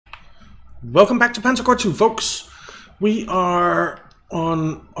Welcome back to Panzer Corps 2, folks. We are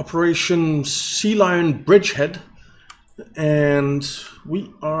on Operation Sealion Bridgehead, and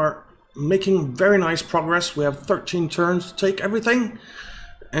we are making very nice progress. We have 13 turns to take everything,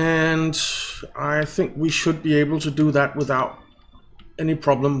 and I think we should be able to do that without any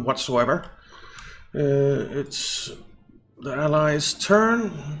problem whatsoever. It's the Allies'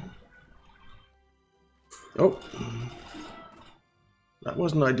 turn. Oh, that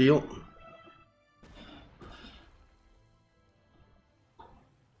wasn't ideal.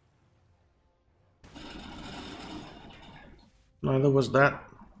 Neither was that.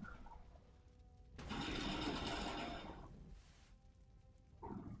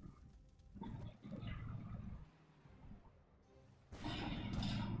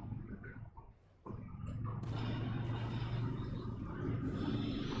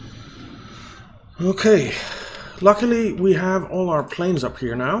 Okay, luckily we have all our planes up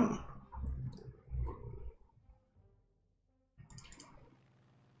here now.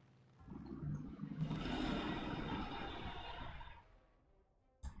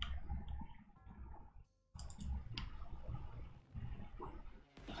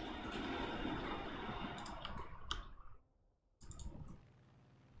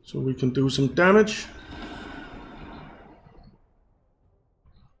 So we can do some damage.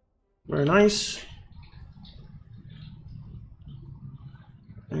 Very nice.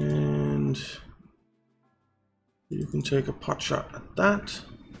 And you can take a pot shot at that.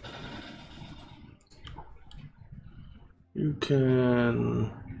 You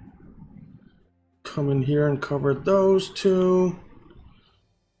can come in here and cover those two.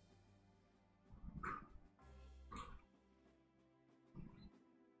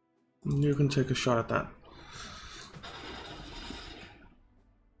 And you can take a shot at that.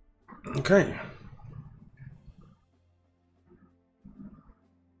 Okay.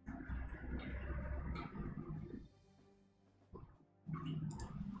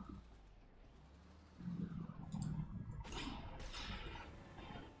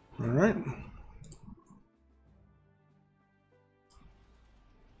 All right.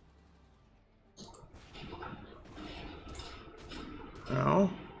 Ow.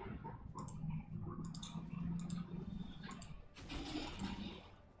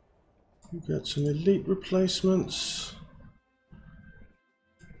 You got some elite replacements.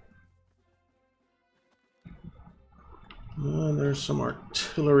 There's some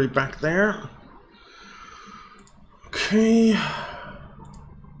artillery back there. Okay.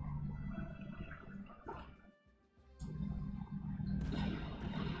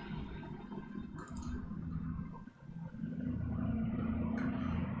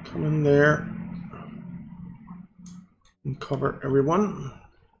 Come in there and cover everyone.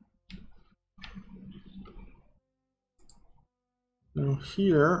 Now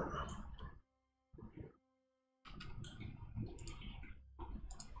here,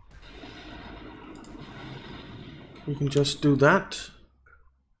 we can just do that.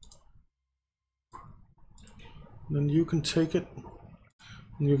 Then you can take it.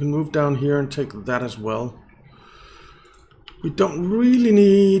 And you can move down here and take that as well. We don't really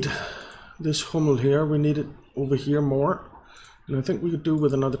need this Hummel here. We need it over here more. And I think we could do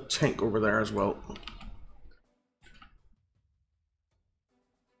with another tank over there as well.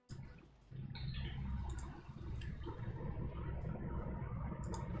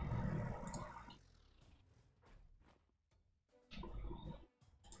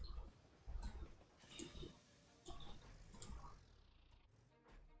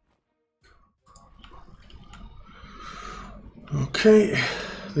 Okay,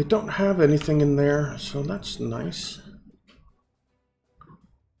 they don't have anything in there, so that's nice.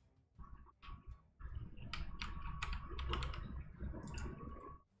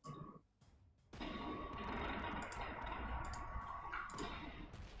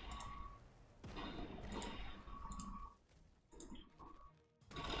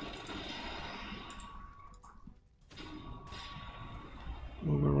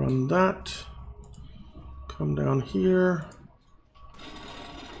 Overrun that. Come down here.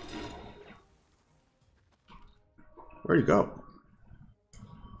 Where'd you go?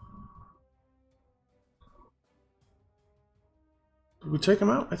 Did we take him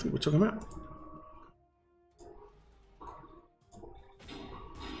out? I think we took him out.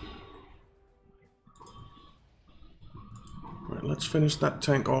 All right, let's finish that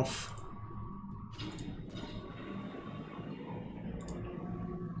tank off.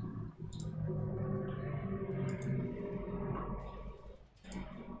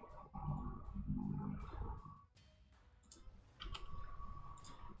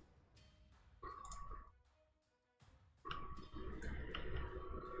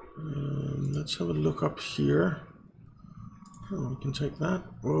 let's have a look up here. Oh, we can take that.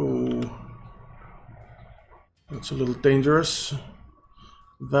 Whoa. That's a little dangerous.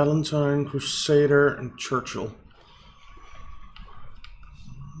 Valentine, Crusader, and Churchill.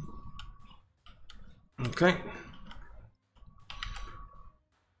 Okay.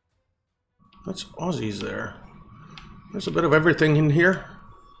 That's Aussies there. There's a bit of everything in here.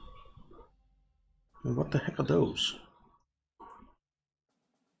 And what the heck are those?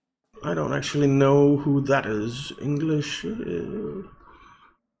 I don't actually know who that is. English,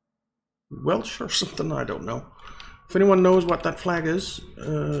 Welsh or something? I don't know. If anyone knows what that flag is,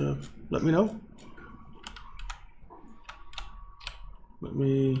 let me know. Let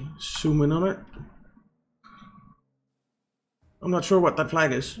me zoom in on it. I'm not sure what that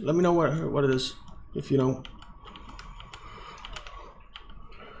flag is. Let me know what it is, if you know.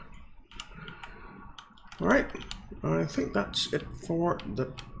 Alright, I think that's it for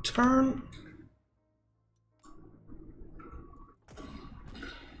the turn.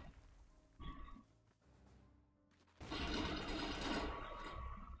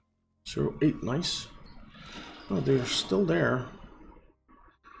 So 8, nice. Oh, they're still there.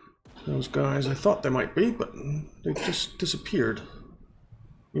 Those guys, I thought they might be, but they just disappeared.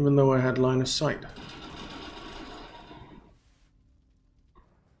 Even though I had line of sight.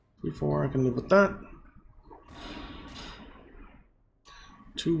 3-4, I can live with that.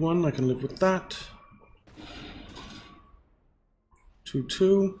 2-1, I can live with that.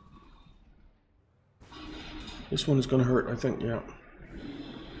 2-2. This one is going to hurt, I think, yeah.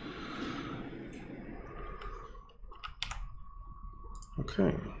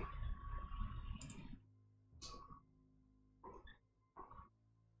 Okay.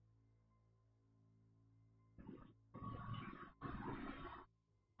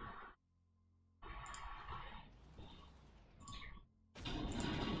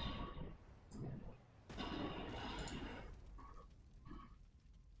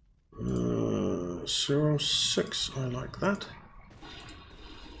 Uh, 0-6, I like that.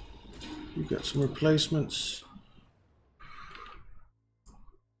 You get some replacements.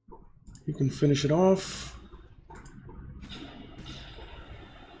 You can finish it off.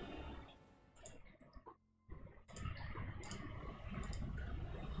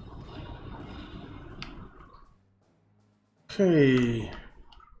 Okay.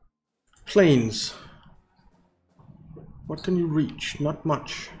 Planes. What can you reach? Not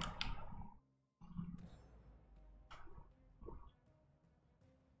much.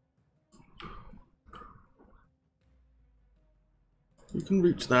 You can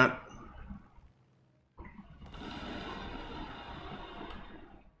reach that.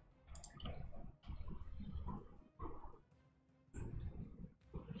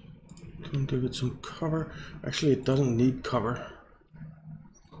 Can give it some cover. Actually, it doesn't need cover.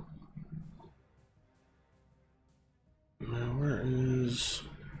 Now, where is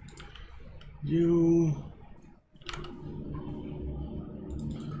you?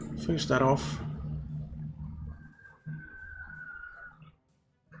 Finish that off.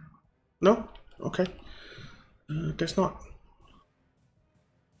 No? Okay. Guess not.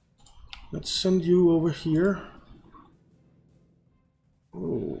 Let's send you over here.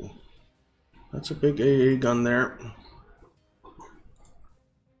 Oh, that's a big AA gun there.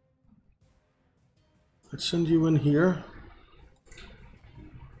 Let's send you in here.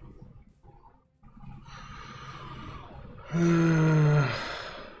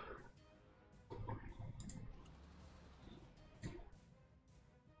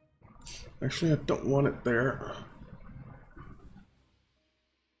 Actually, I don't want it there.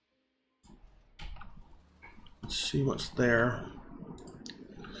 Let's see what's there.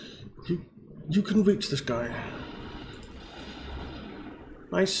 You can reach this guy.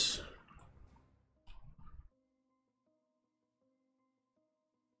 Nice.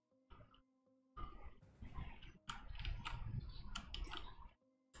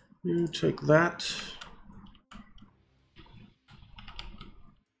 You take that.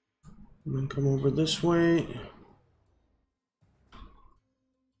 And then come over this way.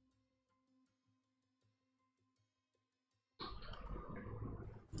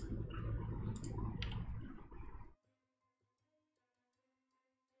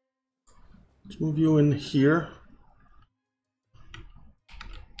 Let's move you in here.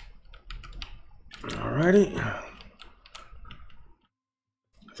 Alrighty. I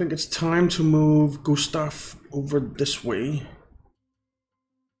think it's time to move Gustav over this way.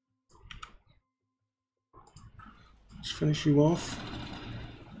 Let's finish you off.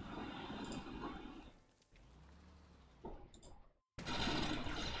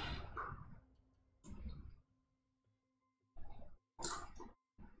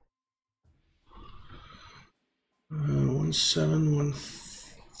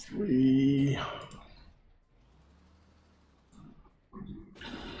 1713.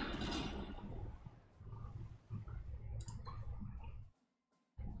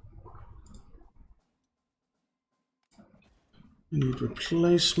 You need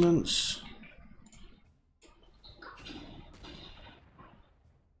replacements.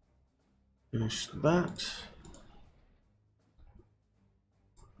 Finish that.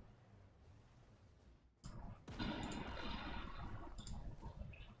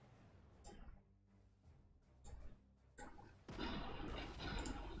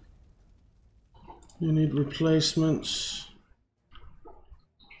 You need replacements.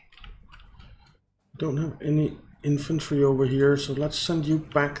 Don't have any infantry over here, so let's send you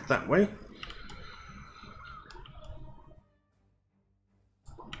back that way.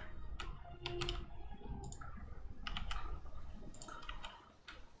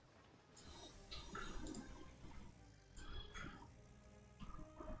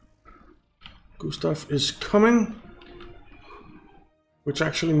 Gustav is coming. Which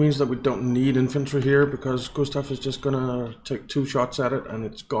actually means that we don't need infantry here, because Gustav is just gonna take 2 shots at it and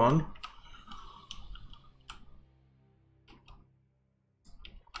it's gone.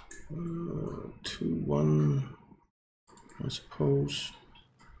 Uh, 2-1, I suppose.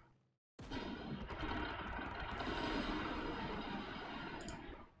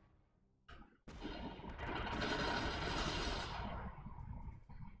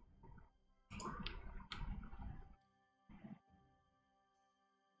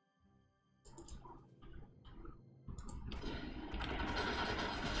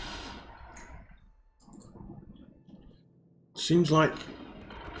 Seems like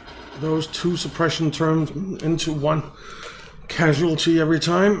those 2 suppression turn into 1 casualty every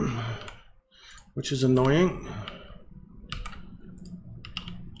time, which is annoying.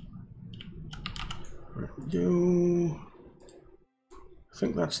 You, I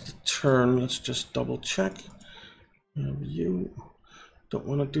think that's the turn. Let's just double check. You don't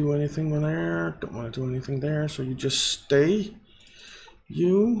want to do anything there, don't want to do anything there, so you just stay.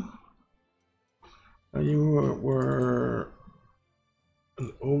 You were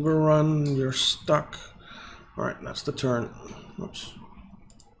an overrun, you're stuck. Alright, that's the turn. Oops.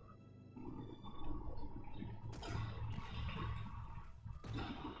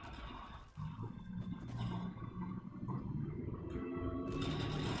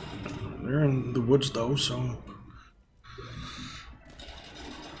 They're in the woods though, so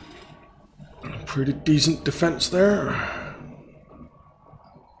pretty decent defense there.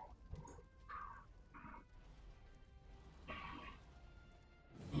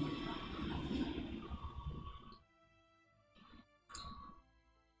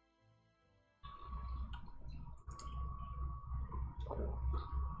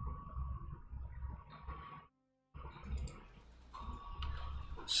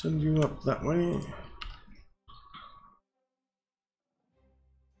 Send you up that way.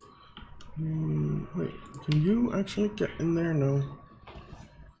 Wait, can you actually get in there? No.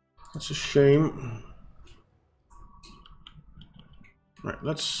 That's a shame. Right,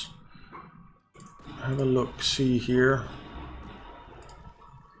 let's have a look, see here.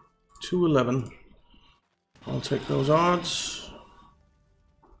 211. I'll take those odds.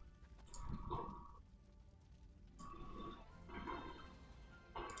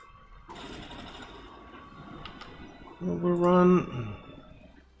 Overrun.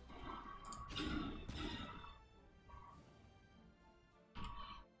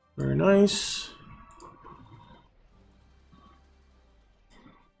 Very nice.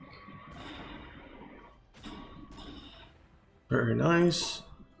 Very nice.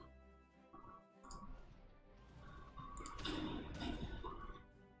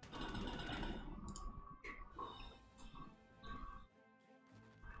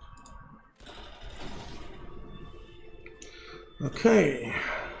 Okay.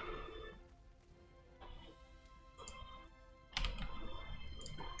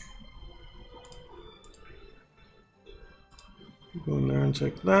 Go in there and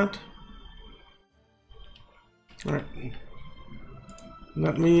take that. All right. And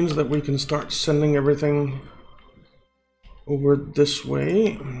that means that we can start sending everything over this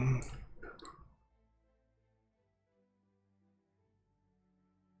way.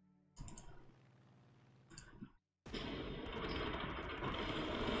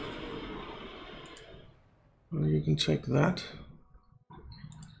 Well, you can take that.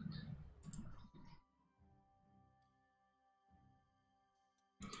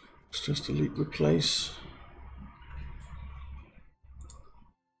 Let's just delete replace.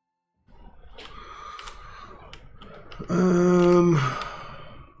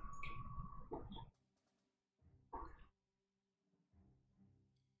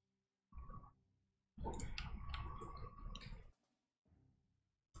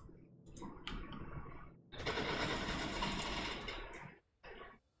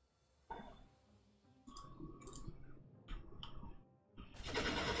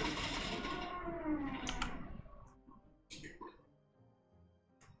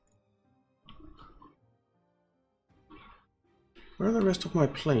 Where are the rest of my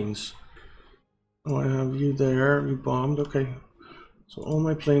planes? Oh, I have you there. You bombed. Okay. So all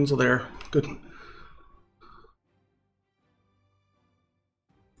my planes are there. Good.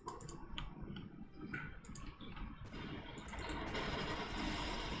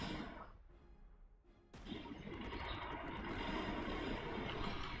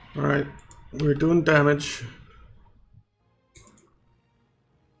 Alright. We're doing damage.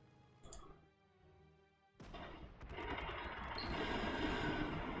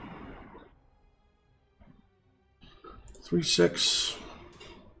 Three, 6.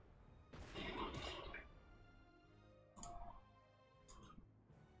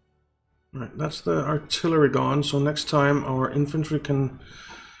 Right, that's the artillery gone, so next time our infantry can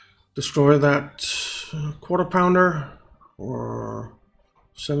destroy that quarter pounder or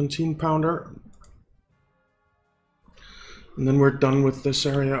 17 pounder. And then we're done with this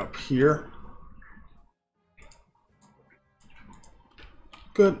area up here.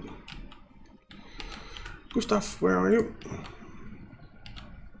 Good. Gustav, where are you?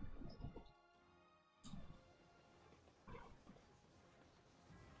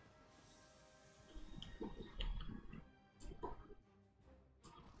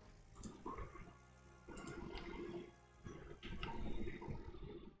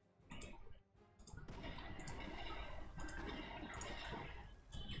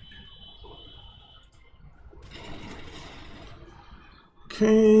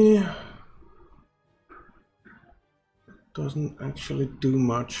 Okay. Doesn't actually do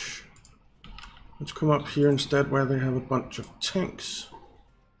much. Let's come up here instead where they have a bunch of tanks.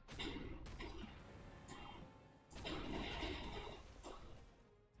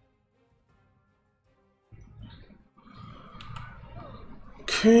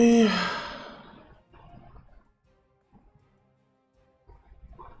 Okay.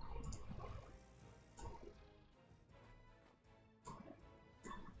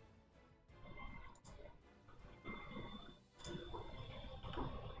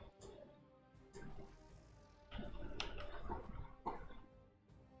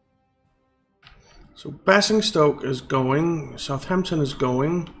 So Basingstoke is going, Southampton is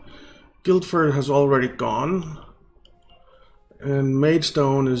going, Guildford has already gone, and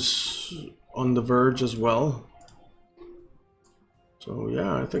Maidstone is on the verge as well. So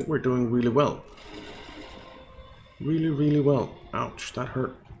yeah, I think we're doing really well. Really, really well. Ouch, that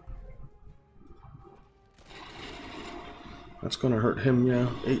hurt. That's gonna hurt him, yeah.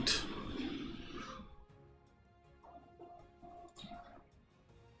 8.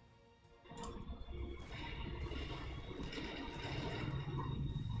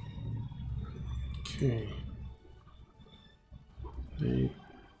 Okay. They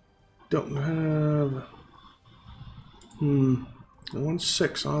don't have... I want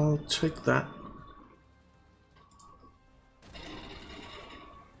 6. I'll take that.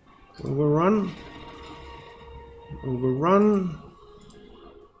 Overrun. Overrun.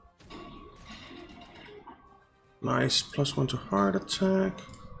 Nice. +1 to heart attack.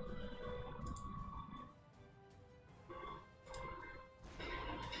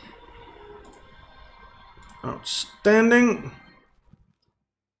 Outstanding.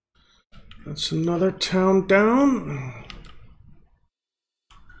 That's another town down.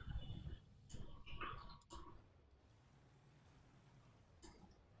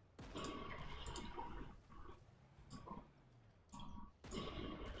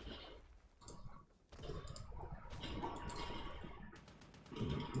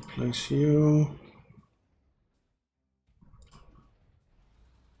 Place you.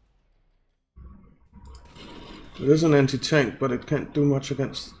 It is an anti-tank, but it can't do much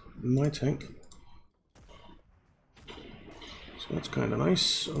against my tank. So that's kind of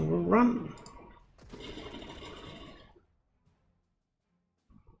nice. Overrun.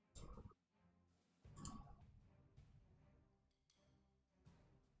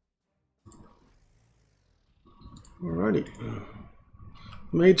 Alrighty.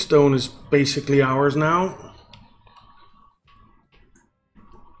 Maidstone is basically ours now.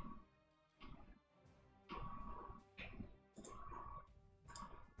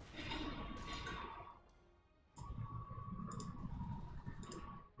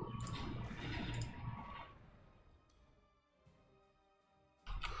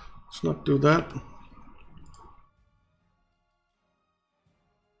 Let's not do that.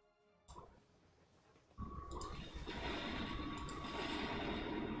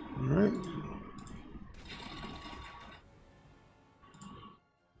 Alright.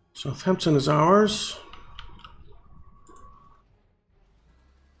 Southampton is ours.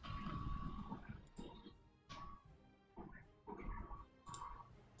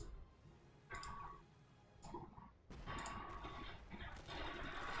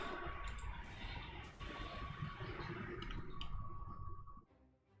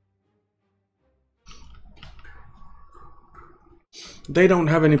 They don't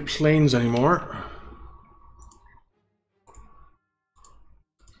have any planes anymore.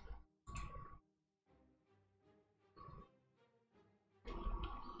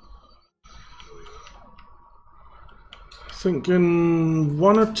 I think in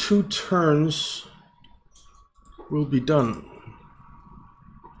 1 or 2 turns we'll be done.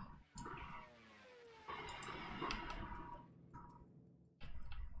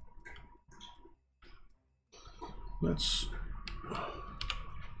 Let's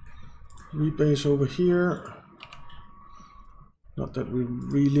rebase over here. Not that we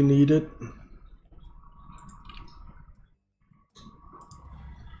really need it.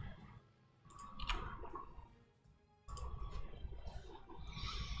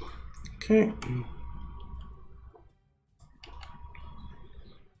 Okay.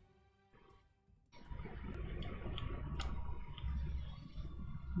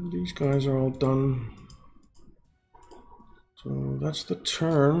 These guys are all done. So that's the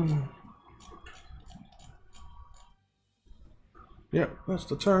turn. Yeah, that's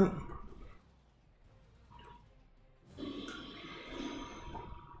the turn.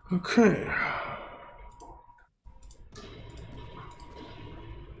 Okay.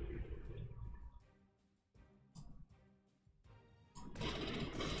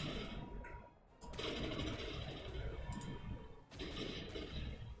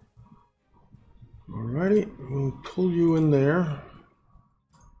 Alrighty, we'll pull you in there.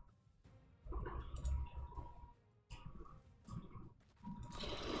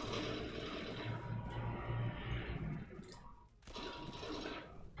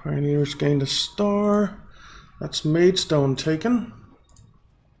 Pioneers gained a star. That's Maidstone taken.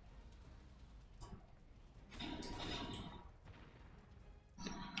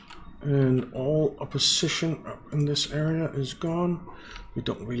 And all opposition up in this area is gone. We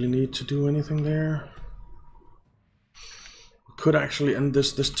don't really need to do anything there. We could actually end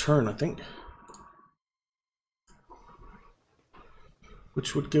this turn, I think.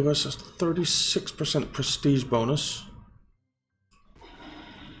 Which would give us a 36% prestige bonus.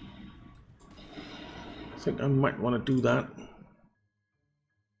 I think I might want to do that.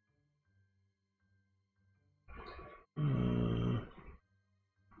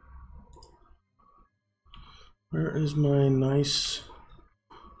 Where is my nice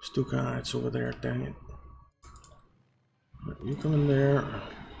Stuka? It's over there, dang it. You come in there.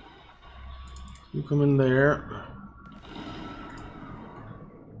 You come in there.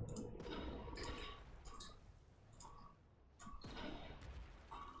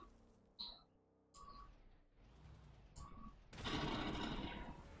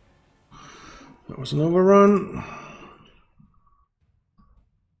 That was an overrun.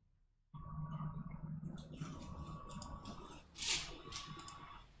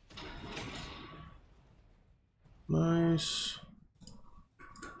 Nice.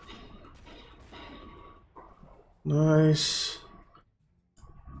 Nice.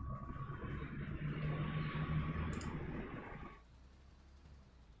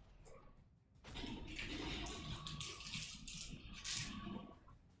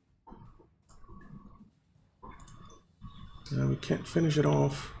 Yeah, we can't finish it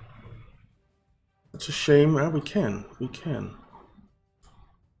off. That's a shame. Ah, we can. We can.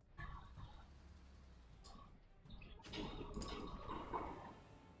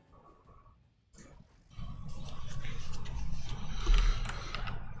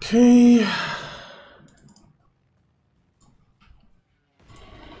 Okay.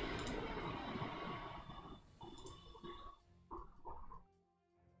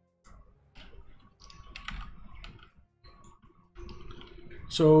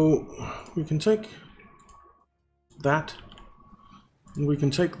 So we can take that, and we can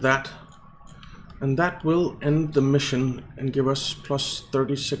take that, and that will end the mission and give us plus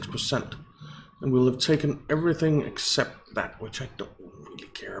 36%. And we'll have taken everything except that, which I don't really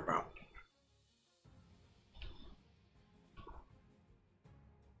care about.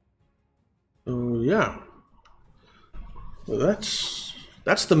 So yeah, well,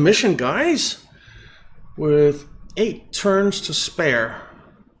 that's the mission, guys, with 8 turns to spare.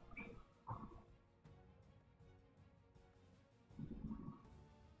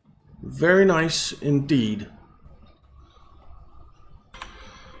 Very nice indeed.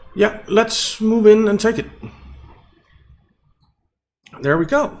 Yeah, let's move in and take it. There we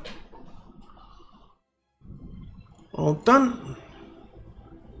go. All done.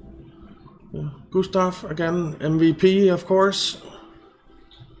 Gustav, again, MVP, of course.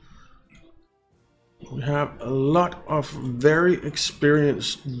 We have a lot of very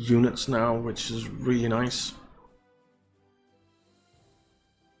experienced units now, which is really nice.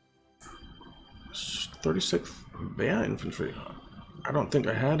 36th Wehr infantry. I don't think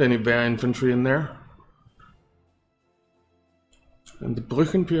I had any Wehr infantry in there. And the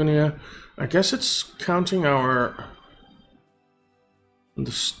Brückenpionier, I guess it's counting our...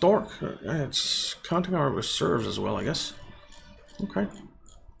 The Stork, it's counting our reserves as well, I guess. Okay.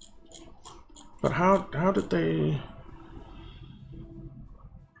 But how did they...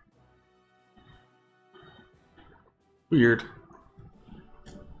 Weird.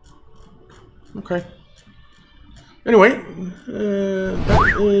 Okay. Anyway,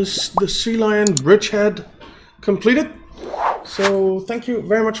 that is the Sealion Bridgehead completed. So thank you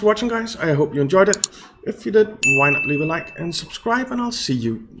very much for watching, guys. I hope you enjoyed it. If you did, why not leave a like and subscribe, and I'll see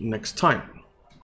you next time.